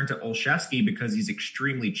probably turn to Olszewski because he's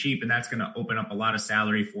extremely cheap, and that's going to open up a lot of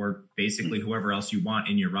salary for basically whoever else you want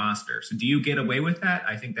in your roster. So do you get away with that?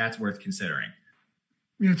 I think that's worth considering.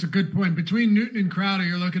 Yeah, it's a good point. Between Newton and Crowder,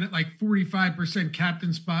 you're looking at like 45%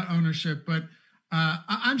 captain spot ownership, but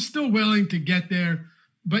I'm still willing to get there.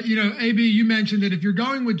 But, AB, you mentioned that if you're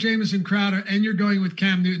going with Jamison Crowder and you're going with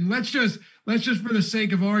Cam Newton, let's just for the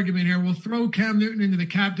sake of argument here, we'll throw Cam Newton into the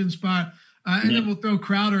captain spot and then we'll throw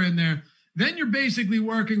Crowder in there. Then you're basically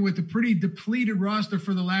working with a pretty depleted roster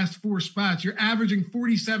for the last 4 spots. You're averaging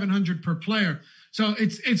 4,700 per player. So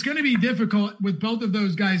it's going to be difficult with both of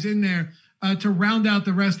those guys in there to round out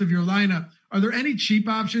the rest of your lineup. Are there any cheap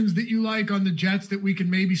options that you like on the Jets that we can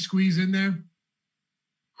maybe squeeze in there?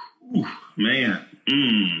 Ooh, man.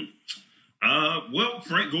 Well,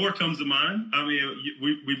 Frank Gore comes to mind. I mean,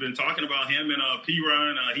 we've been talking about him and P.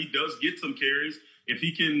 Ryan. He does get some carries. If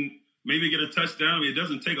he can maybe get a touchdown, I mean, it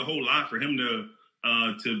doesn't take a whole lot for him to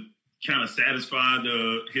kind of satisfy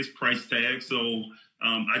his price tag. So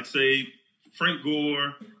I'd say Frank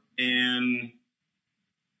Gore and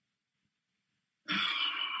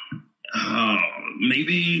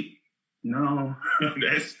maybe no.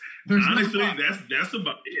 That's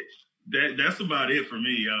about it. That's about it for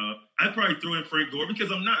me. I'd probably throw in Frank Gore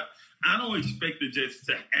because I don't expect the Jets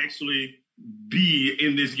to actually be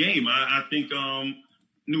in this game. I think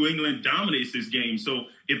New England dominates this game. So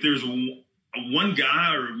if there's one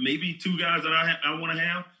guy or maybe 2 guys that I want to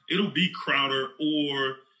have, it'll be Crowder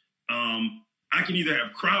or I can either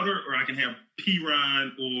have Crowder or I can have P.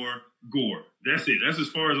 Ryan or Gore. That's it. That's as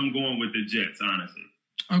far as I'm going with the Jets, honestly.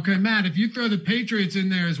 Okay, Matt, if you throw the Patriots in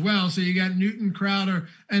there as well, so you got Newton, Crowder,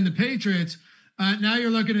 and the Patriots, now you're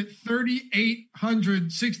looking at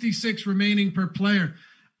 3,866 remaining per player.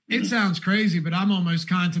 It sounds crazy, but I'm almost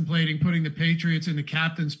contemplating putting the Patriots in the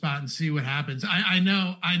captain spot and see what happens. I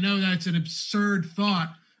know that's an absurd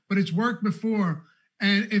thought, but it's worked before.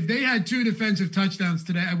 And if they had 2 defensive touchdowns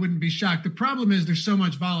today, I wouldn't be shocked. The problem is there's so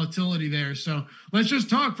much volatility there. So let's just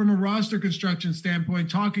talk from a roster construction standpoint,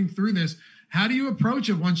 talking through this. How do you approach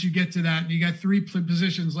it once you get to that and you got 3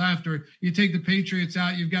 positions left, or you take the Patriots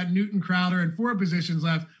out, you've got Newton, Crowder, and 4 positions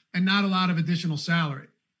left and not a lot of additional salary?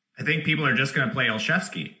 I think people are just going to play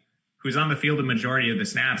Olszewski, who's on the field the majority of the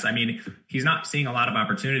snaps. I mean, he's not seeing a lot of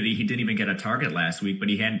opportunity. He didn't even get a target last week, but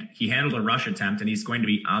he handled a rush attempt and he's going to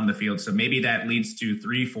be on the field. So maybe that leads to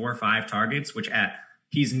 3, 4, 5 targets, which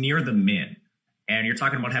he's near the min. And you're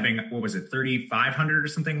talking about having, 3,500 or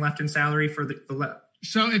something left in salary for the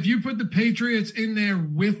So if you put the Patriots in there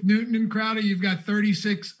with Newton and Crowder, you've got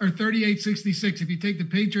 36 or 38.66. If you take the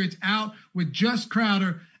Patriots out with just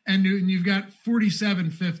Crowder and Newton, you've got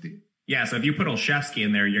 47.50. Yeah, so if you put Olszewski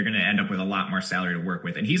in there, you're going to end up with a lot more salary to work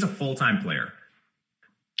with. And he's a full-time player.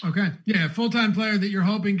 Okay. Yeah, full-time player that you're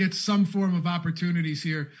hoping gets some form of opportunities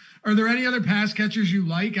here. Are there any other pass catchers you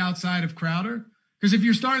like outside of Crowder? Because if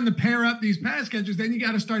you're starting to pair up these pass catchers, then you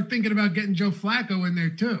got to start thinking about getting Joe Flacco in there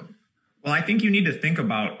too. Well, I think you need to think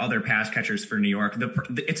about other pass catchers for New York.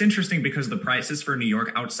 It's interesting because the prices for New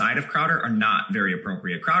York outside of Crowder are not very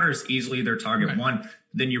appropriate. Crowder is easily their target one.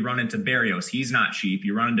 Then you run into Berrios. He's not cheap.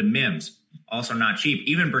 You run into Mims, also not cheap.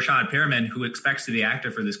 Even Brashad Perriman, who expects to be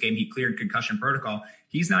active for this game, he cleared concussion protocol.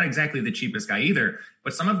 He's not exactly the cheapest guy either.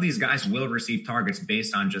 But some of these guys will receive targets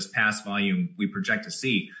based on just pass volume we project to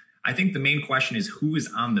see. I think the main question is who is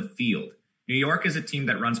on the field. New York is a team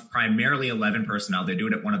that runs primarily 11 personnel. They do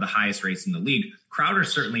it at one of the highest rates in the league.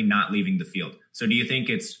 Crowder's certainly not leaving the field. So do you think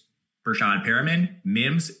it's Brashad Perriman,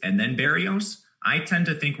 Mims, and then Berrios? I tend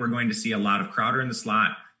to think we're going to see a lot of Crowder in the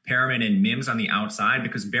slot, Perriman and Mims on the outside,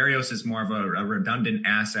 because Berrios is more of a redundant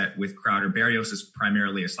asset with Crowder. Berrios is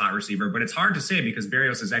primarily a slot receiver, but it's hard to say because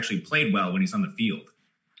Berrios has actually played well when he's on the field.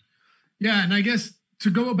 Yeah, and I guess to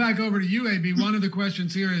go back over to you, AB, one of the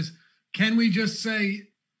questions here is, can we just say,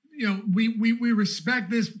 we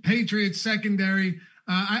respect this Patriots secondary.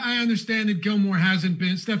 I understand that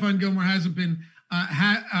Stephon Gilmore hasn't been,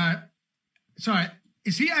 sorry.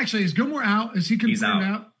 Is Gilmore out? Is he confirmed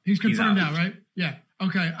out? He's confirmed out, right? Yeah.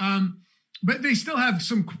 Okay. But they still have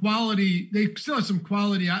some quality.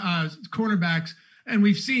 Cornerbacks, and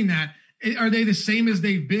we've seen that. Are they the same as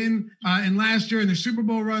they've been in last year in their Super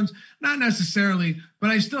Bowl runs? Not necessarily,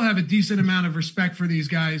 but I still have a decent amount of respect for these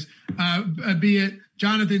guys, be it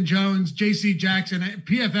Jonathan Jones, J.C. Jackson.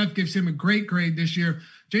 PFF gives him a great grade this year.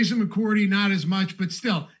 Jason McCourty, not as much, but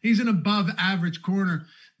still, he's an above-average corner.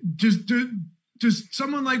 Does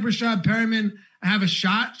someone like Brashad Perriman have a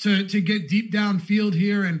shot to get deep downfield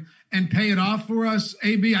here and pay it off for us?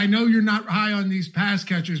 AB, I know you're not high on these pass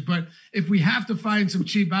catchers, but if we have to find some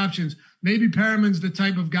cheap options, maybe Perriman's the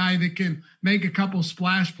type of guy that can make a couple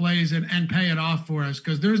splash plays and pay it off for us,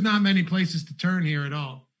 because there's not many places to turn here at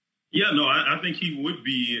all. Yeah, no, I think he would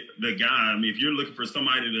be the guy. I mean, if you're looking for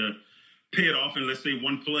somebody to pay it off in, let's say,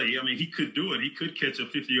 one play, I mean, he could do it. He could catch a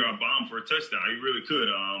 50-yard bomb for a touchdown. He really could.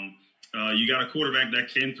 You got a quarterback that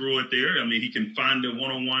can throw it there. I mean, he can find the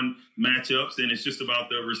one-on-one matchups, and it's just about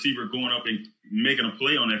the receiver going up and making a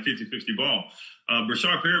play on that 50-50 ball.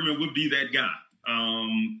 Brashad Perriman would be that guy.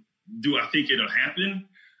 Do I think it'll happen?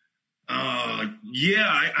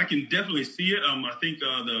 Yeah, I can definitely see it. I think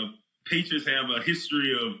the Patriots have a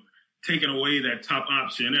history of taking away that top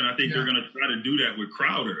option, and I think they're going to try to do that with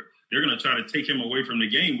Crowder. They're going to try to take him away from the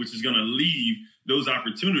game, which is going to leave those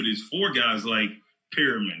opportunities for guys like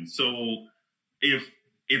Perriman. So if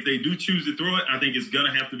they do choose to throw it, I think it's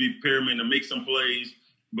going to have to be Perriman to make some plays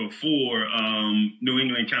before New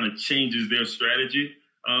England kind of changes their strategy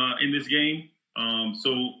in this game.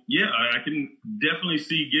 So yeah, I can definitely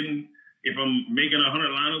see if I'm making 100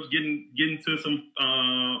 lineups, getting to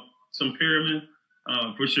some Perriman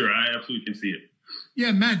for sure. I absolutely can see it.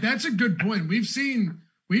 Yeah, Matt, that's a good point. We've seen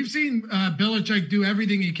Belichick do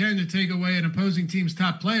everything he can to take away an opposing team's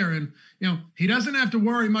top player. And, he doesn't have to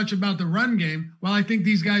worry much about the run game. While I think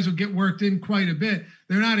these guys will get worked in quite a bit,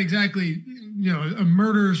 they're not exactly, a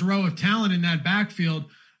murderer's row of talent in that backfield.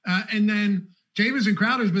 And then Jamison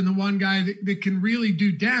Crowder's been the one guy that can really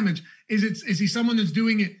do damage. Is he someone that's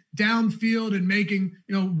doing it downfield and making,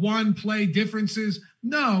 one play differences?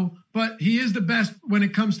 No, but he is the best when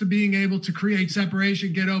it comes to being able to create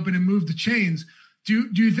separation, get open, and move the chains. Do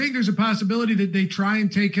you think there's a possibility that they try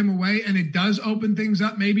and take him away and it does open things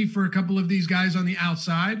up maybe for a couple of these guys on the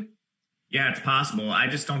outside? Yeah, it's possible. I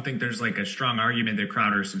just don't think there's like a strong argument that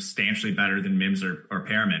Crowder is substantially better than Mims or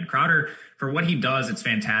Perriman. Crowder, for what he does, it's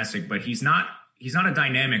fantastic, but he's not a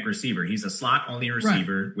dynamic receiver. He's a slot-only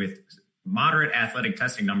receiver with moderate athletic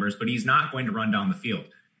testing numbers, but he's not going to run down the field.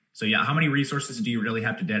 So yeah, how many resources do you really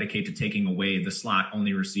have to dedicate to taking away the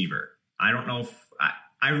slot-only receiver? I don't know if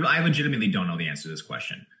I legitimately don't know the answer to this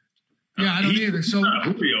question. Yeah, I don't either. So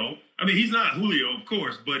Julio. I mean, he's not Julio, of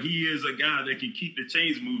course, but he is a guy that can keep the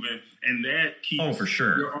chains moving, and that keeps for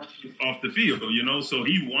sure off the field. So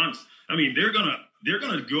he wants. I mean, they're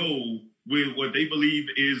gonna go with what they believe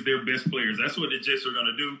is their best players. That's what the Jets are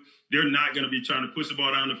gonna do. They're not gonna be trying to push the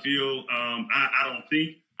ball down the field. I don't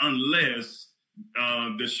think, unless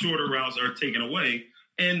the shorter routes are taken away.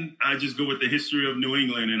 And I just go with the history of New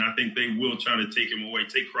England, and I think they will try to take him away,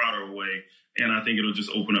 take Crowder away, and I think it'll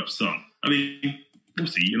just open up some. I mean, we'll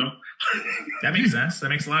see, That makes sense. That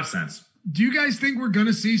makes a lot of sense. Do you guys think we're going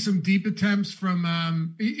to see some deep attempts from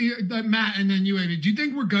Matt and then you, Amy? Do you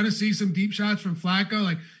think we're going to see some deep shots from Flacco?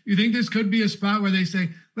 Like, you think this could be a spot where they say,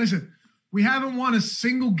 listen, we haven't won a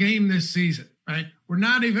single game this season, right? We're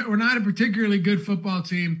not a particularly good football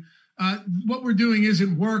team. What we're doing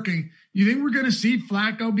isn't working. You think we're going to see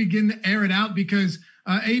Flacco begin to air it out? Because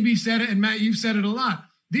AB said it, and Matt, you've said it a lot.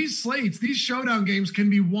 These slates, these showdown games can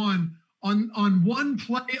be won on one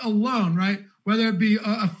play alone, right? Whether it be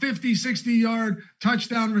a 50, 60-yard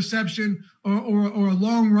touchdown reception or a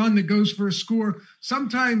long run that goes for a score.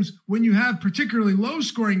 Sometimes when you have particularly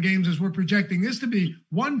low-scoring games, as we're projecting this to be,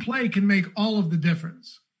 one play can make all of the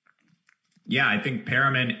difference. Yeah, I think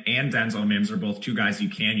Perriman and Denzel Mims are both two guys you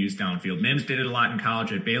can use downfield. Mims did it a lot in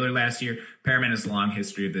college at Baylor last year. Perriman has a long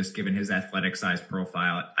history of this, given his athletic size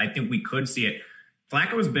profile. I think we could see it.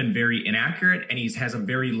 Flacco has been very inaccurate, and he has a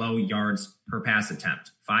very low yards per pass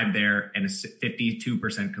attempt, 5 there, and a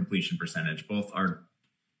 52% completion percentage. Both are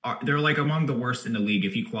they're like among the worst in the league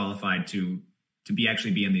if he qualified to be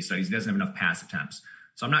actually be in these studies. He doesn't have enough pass attempts.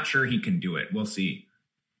 So I'm not sure he can do it. We'll see.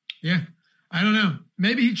 Yeah. I don't know.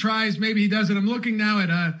 Maybe he tries, maybe he doesn't. I'm looking now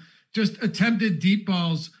at just attempted deep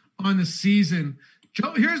balls on the season.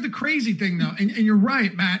 Joe, here's the crazy thing, though, and you're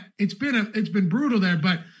right, Matt. It's been brutal there,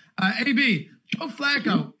 but AB, Joe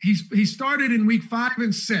Flacco, he started in week 5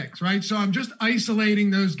 and 6, right? So I'm just isolating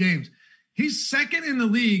those games. He's second in the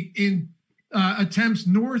league in attempts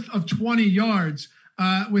north of 20 yards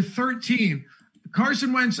with 13.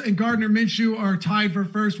 Carson Wentz and Gardner Minshew are tied for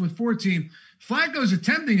first with 14. Flacco's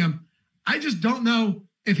attempting them. I just don't know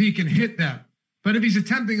if he can hit them. But if he's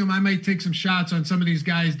attempting them, I might take some shots on some of these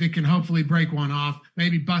guys that can hopefully break one off.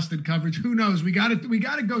 Maybe busted coverage. Who knows? We got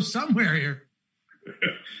to go somewhere here.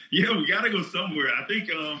 Yeah, we got to go somewhere. I think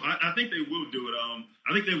they will do it.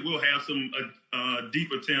 I think they will have some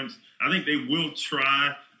deep attempts. I think they will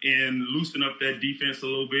try and loosen up that defense a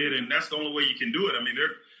little bit, and that's the only way you can do it. I mean,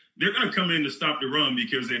 they're going to come in to stop the run,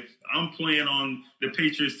 because if I'm playing on the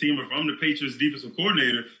Patriots team, or if I'm the Patriots defensive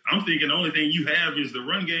coordinator, I'm thinking the only thing you have is the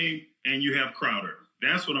run game and you have Crowder.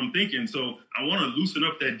 That's what I'm thinking. So I want to loosen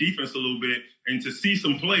up that defense a little bit, and to see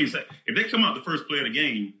some plays. If they come out the first play of the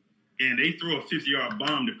game and they throw a 50-yard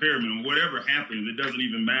bomb to Perriman, whatever happens, it doesn't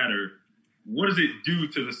even matter. What does it do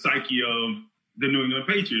to the psyche of the New England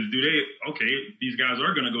Patriots? These guys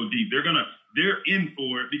are going to go deep. They're in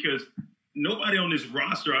for it, because nobody on this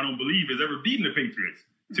roster, I don't believe, has ever beaten the Patriots,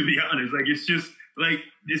 to be honest. Like, it's just like,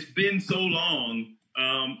 it's been so long.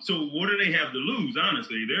 So what do they have to lose?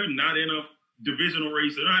 Honestly, they're not in a divisional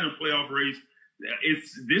race. They're not in a playoff race.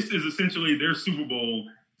 This is essentially their Super Bowl,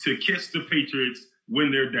 to catch the Patriots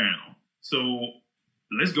when they're down. So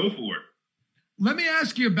let's go for it. Let me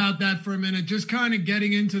ask you about that for a minute, just kind of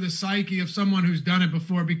getting into the psyche of someone who's done it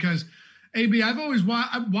before, because AB, I've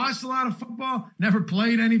watched a lot of football, never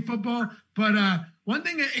played any football, but one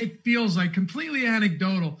thing it feels like, completely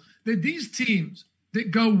anecdotal, that these teams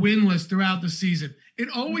that go winless throughout the season, it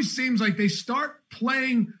always seems like they start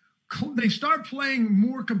playing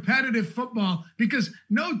more competitive football, because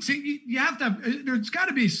no team, you have to have, there's got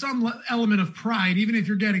to be some element of pride, even if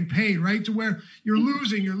you're getting paid, right? To where you're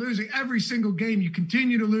losing every single game. You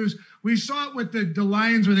continue to lose. We saw it with the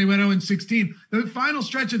Lions when they went 0-16. The final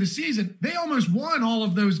stretch of the season, they almost won all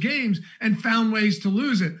of those games and found ways to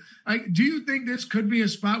lose it. Do you think this could be a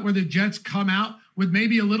spot where the Jets come out with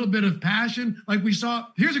maybe a little bit of passion? Like we saw,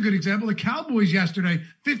 here's a good example, the Cowboys yesterday,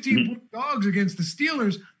 15-point dogs against the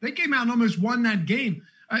Steelers. They came out and almost won that game.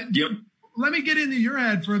 Let me get into your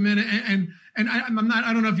head for a minute. And I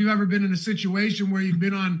don't know if you've ever been in a situation where you've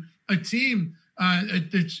been on a team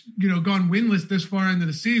that's, gone winless this far into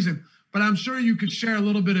the season, but I'm sure you could share a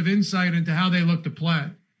little bit of insight into how they look to play.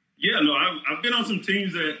 Yeah, no, I've been on some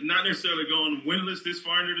teams that not necessarily gone winless this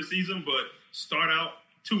far into the season, but start out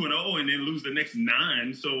 2-0 and then lose the next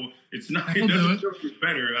 9. So it doesn't feel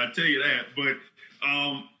better, I tell you that. But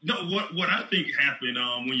what I think happened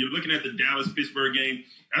when you're looking at the Dallas-Pittsburgh game,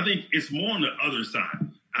 I think it's more on the other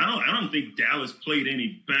side. I don't think Dallas played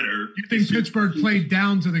any better. You think Pittsburgh played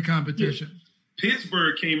down to the competition? Yeah.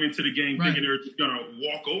 Pittsburgh came into the game thinking they're just going to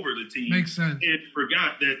walk over the team. Makes sense. And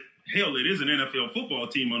forgot that, hell, it is an NFL football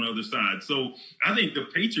team on the other side. So I think the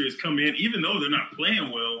Patriots come in, even though they're not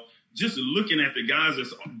playing well, just looking at the guys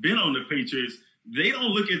that's been on the Patriots, they don't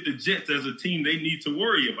look at the Jets as a team they need to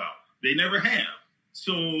worry about. They never have.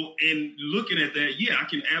 So, in looking at that, I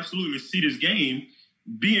can absolutely see this game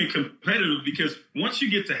being competitive, because once you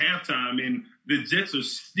get to halftime and the Jets are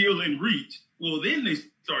still in reach, well, then they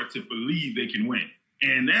start to believe they can win.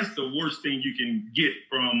 And that's the worst thing you can get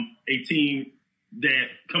from a team that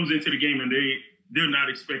comes into the game and they're not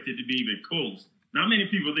expected to be even close. Not many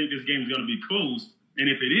people think this game is going to be close. And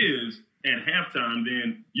if it is at halftime,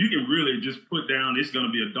 then you can really just put down it's going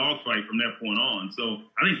to be a dogfight from that point on. So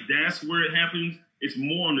I think that's where it happens. It's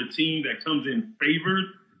more on the team that comes in favored,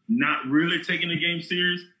 not really taking the game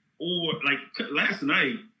serious. Or like last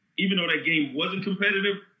night, even though that game wasn't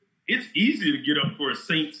competitive, it's easy to get up for a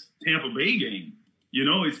Saints-Tampa Bay game.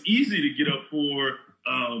 It's easy to get up for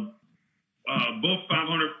both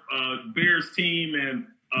 500 Bears team and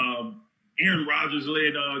Aaron Rodgers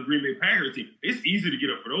led Green Bay Packers team. It's easy to get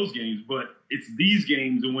up for those games, but it's these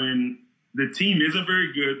games when the team isn't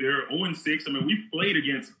very good. They're 0-6. I mean, we played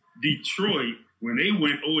against Detroit when they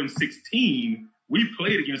went 0-16. We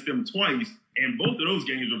played against them twice, and both of those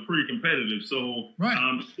games were pretty competitive. So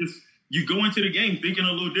you go into the game thinking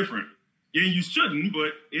a little different. Yeah, you shouldn't,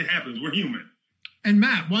 but it happens. We're human. And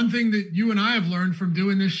Matt, one thing that you and I have learned from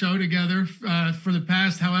doing this show together for the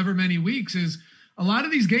past however many weeks is a lot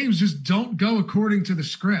of these games just don't go according to the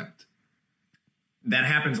script. That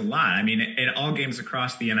happens a lot. I mean, in all games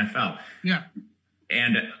across the NFL. Yeah.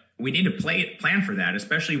 And we need to plan for that,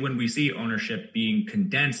 especially when we see ownership being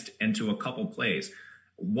condensed into a couple plays.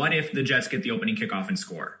 What if the Jets get the opening kickoff and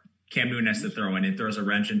score? Cam Newton has to throw in. It throws a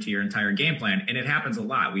wrench into your entire game plan. And it happens a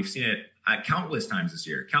lot. We've seen it countless times this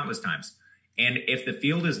year, countless times. And if the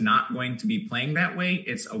field is not going to be playing that way,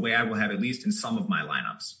 it's a way I will have at least in some of my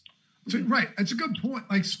lineups. So, right. That's a good point.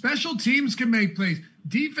 Like special teams can make plays.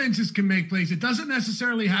 Defenses can make plays. It doesn't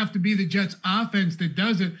necessarily have to be the Jets offense that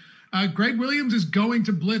does it. Greg Williams is going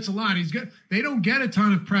to blitz a lot. They don't get a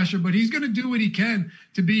ton of pressure, but he's going to do what he can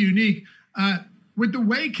to be unique. With the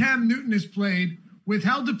way Cam Newton is played, with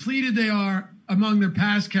how depleted they are among their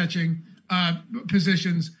pass catching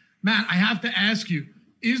positions, Matt, I have to ask you,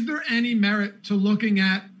 is there any merit to looking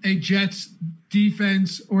at a Jets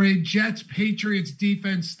defense or a Jets Patriots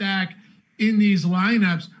defense stack in these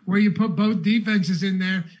lineups where you put both defenses in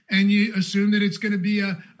there and you assume that it's going to be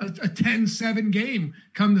a 10-7 game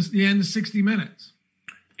come the end of 60 minutes?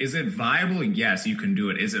 Is it viable? Yes, you can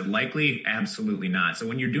do it. Is it likely? Absolutely not. So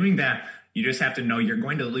when you're doing that, you just have to know you're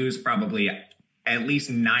going to lose probably at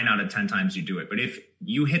least 9 out of 10 times you do it. But if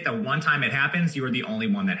you hit the one time it happens, you are the only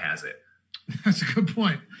one that has it. That's a good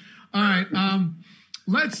point. All right.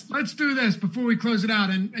 Let's do this before we close it out.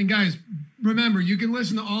 And guys, remember, you can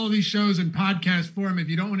listen to all of these shows in podcast form. If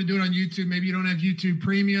you don't want to do it on YouTube, maybe you don't have YouTube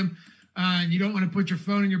Premium, and you don't want to put your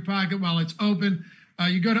phone in your pocket while it's open.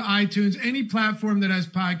 You go to iTunes, any platform that has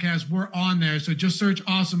podcasts, we're on there. So just search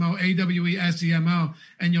Awesemo, AWESEMO,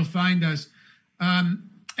 and you'll find us.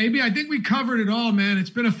 AB, I think we covered it all, man. It's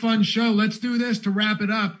been a fun show. Let's do this to wrap it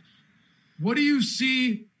up. What do you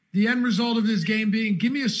see the end result of this game being?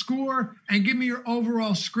 Give me a score and give me your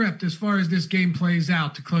overall script as far as this game plays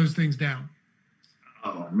out to close things down.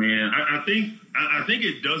 Oh man, I think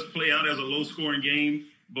it does play out as a low scoring game,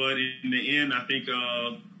 but in the end, I think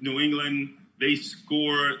New England, they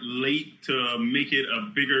score late to make it a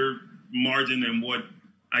bigger margin than what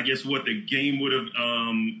the game would have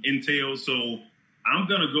entailed. So I'm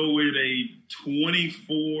gonna go with a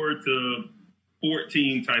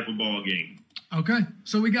 24-14 type of ball game. Okay,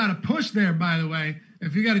 so we got a push there, by the way.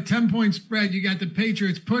 If you got a 10-point spread, you got the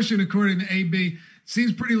Patriots pushing according to AB.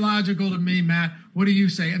 Seems pretty logical to me, Matt. What do you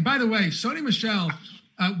say? And by the way, Sony Michel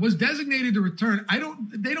was designated to return.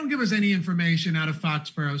 They don't give us any information out of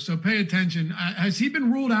Foxborough, so pay attention. Has he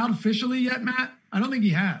been ruled out officially yet, Matt? I don't think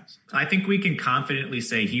he has. I think we can confidently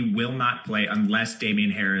say he will not play unless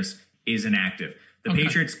Damian Harris is inactive. The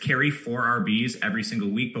Patriots carry 4 RBs every single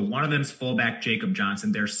week, but one of them's fullback Jacob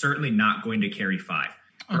Johnson. They're certainly not going to carry 5.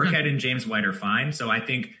 Burkhead and James White are fine. So I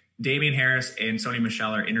think Damian Harris and Sony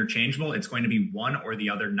Michel are interchangeable. It's going to be one or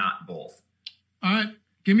the other, not both. All right.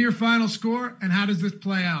 Give me your final score, and how does this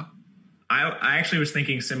play out? I actually was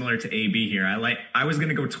thinking similar to AB here. I was going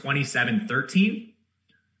to go 27-13.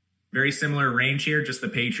 Very similar range here, just the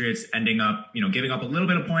Patriots ending up, giving up a little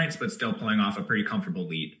bit of points, but still pulling off a pretty comfortable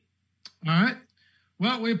lead. All right.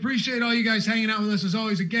 Well, we appreciate all you guys hanging out with us as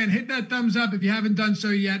always. Again, hit that thumbs up if you haven't done so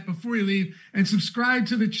yet before you leave, and subscribe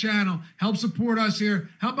to the channel. Help support us here.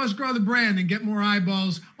 Help us grow the brand and get more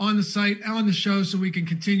eyeballs on the site, on the show, so we can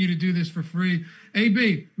continue to do this for free.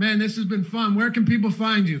 AB, man, this has been fun. Where can people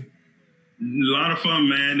find you? A lot of fun,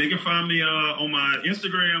 man. They can find me on my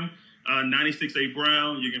Instagram, 96A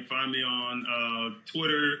Brown. You can find me on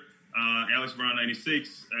Twitter,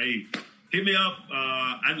 AlexBrown96. Hey, hit me up.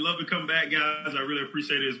 I'd love to come back, guys. I really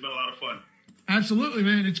appreciate it. It's been a lot of fun. Absolutely,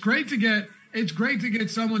 man. It's great to get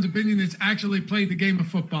someone's opinion that's actually played the game of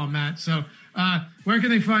football, Matt. So where can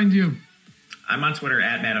they find you? I'm on Twitter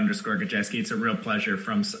at Matt_Gajeski. It's a real pleasure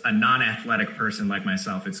from a non-athletic person like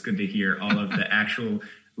myself. It's good to hear all of the actual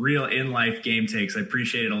real in-life game takes. I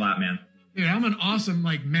appreciate it a lot, man. Dude, I'm an awesome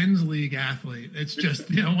men's league athlete. It's just,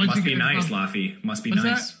 must be nice, Laffy. Must be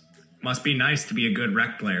nice. Must be nice to be a good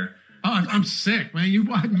rec player. Oh, I'm sick, man. You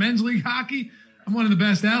watch men's league hockey? I'm one of the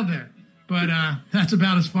best out there. But that's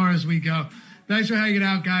about as far as we go. Thanks for hanging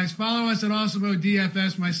out, guys. Follow us at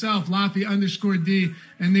AwesomeODFS, myself, Laffy_D,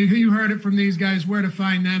 and you heard it from these guys, where to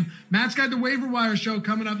find them. Matt's got the Waiver Wire show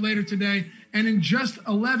coming up later today, and in just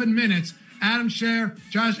 11 minutes, Adam Scher,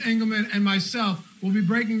 Josh Engelman, and myself will be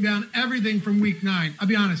breaking down everything from Week 9. I'll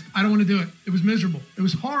be honest, I don't want to do it. It was miserable. It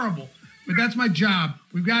was horrible. But that's my job.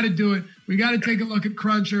 We've got to do it. We got to take a look at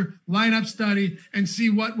Cruncher, lineup study, and see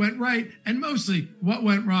what went right, and mostly what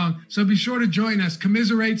went wrong. So be sure to join us.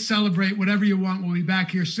 Commiserate, celebrate, whatever you want. We'll be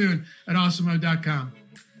back here soon at awesemo.com.